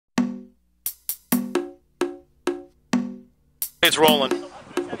It's rolling.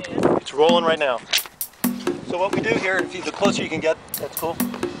 It's rolling right now. So what we do here, the closer you can get, that's cool.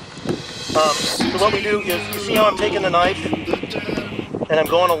 So what we do is, you see how I'm taking the knife and I'm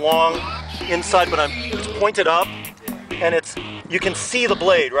going along inside, but it's pointed up, and you can see the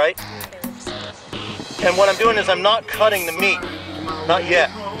blade, right? And what I'm doing is I'm not cutting the meat, not yet.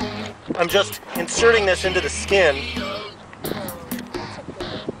 I'm just inserting this into the skin.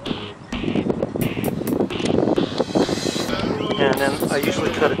 And then I usually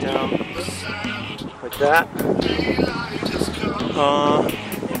cut it down like that. And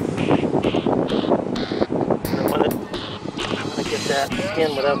I want to get that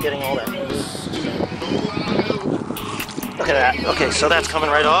skin without getting all that. Look at that. Okay, so that's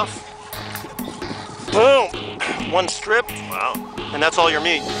coming right off. Boom! One strip. Wow. And that's all your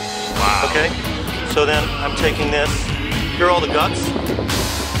meat. Wow. Okay? So then I'm taking this. Here are all the guts.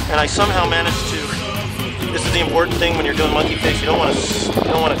 And I somehow managed to. This is the important thing when you're doing monkey face. You don't want to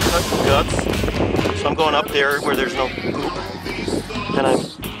cut the guts. So I'm going up there where there's no goop, and I'm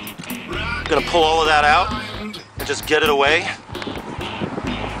gonna pull all of that out and just get it away.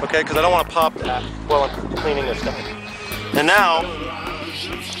 Okay, because I don't want to pop that while I'm cleaning this guy. And now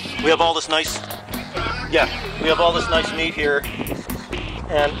we have all this nice, meat here.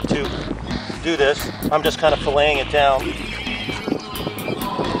 And to do this, I'm just kind of filleting it down.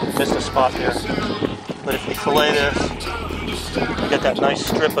 Missed a spot there. But if we fillet this, you get that nice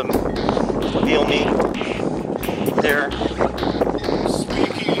strip of eel meat there.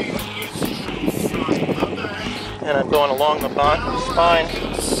 And I'm going along the spine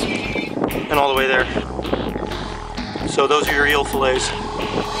and all the way there. So those are your eel fillets.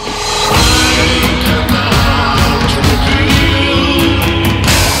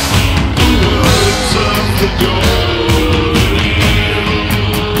 Go.